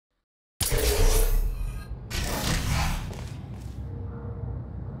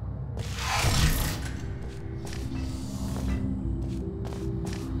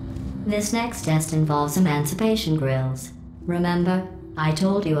This next test involves emancipation grills. Remember, I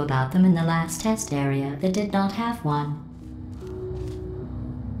told you about them in the last test area that did not have one.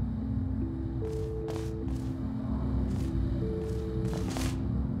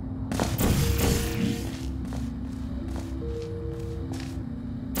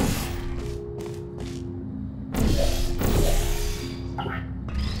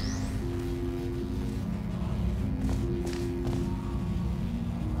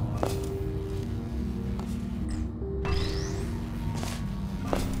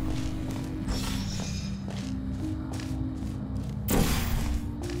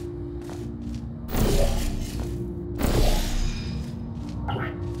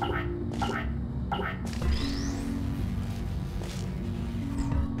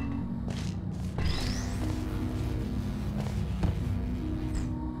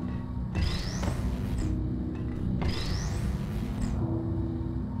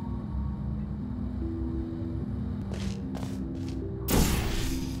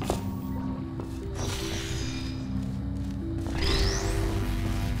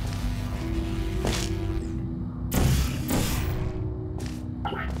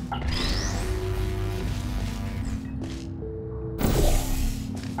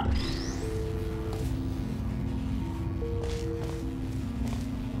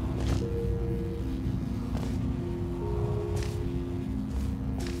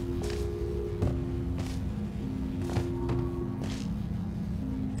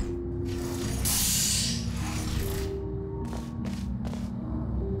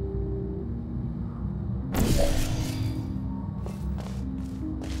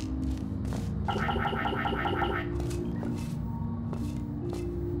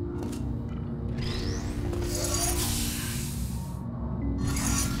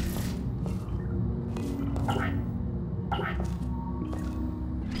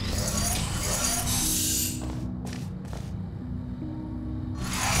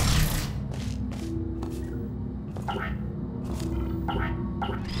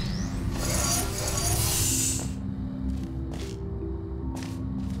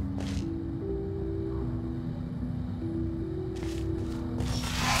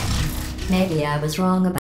 Maybe I was wrong about